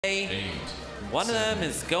8, One of them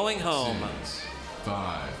is going home. 6,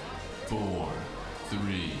 5, 4,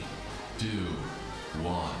 3, 2,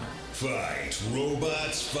 1. Fight,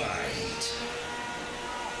 robots, fight.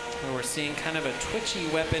 We're seeing kind of a twitchy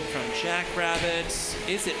weapon from Jackrabbit.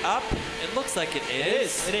 Is it up? It looks like it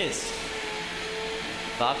is. It is.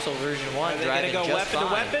 Voxel version 1 driving gonna go just weapon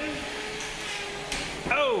fine. to weapon.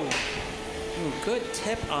 Oh! Ooh, good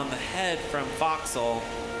tip on the head from Voxel.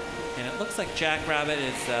 And it looks like Jackrabbit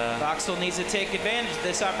is... Voxel needs to take advantage of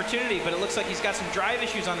this opportunity, but it looks like he's got some drive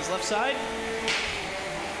issues on his left side.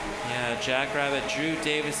 Yeah, Jackrabbit. Drew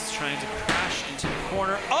Davis is trying to crash into the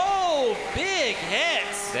corner. Oh, big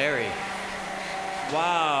hits! Very.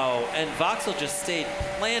 Wow, and Voxel just stayed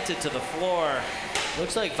planted to the floor.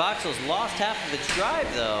 Looks like Voxel's lost half of its drive,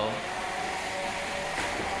 though.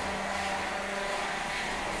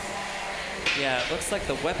 Yeah, it looks like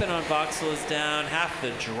the weapon on Voxel is down. Half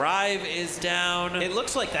the drive is down. It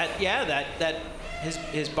looks like that. Yeah, that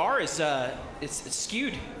his bar is it's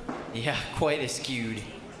skewed. Yeah, quite skewed.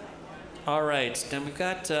 All right, then we've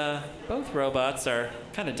got both robots are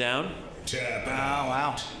kind of down. Tap Oh out.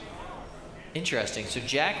 wow. Interesting. So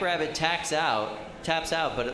Jackrabbit taps out, but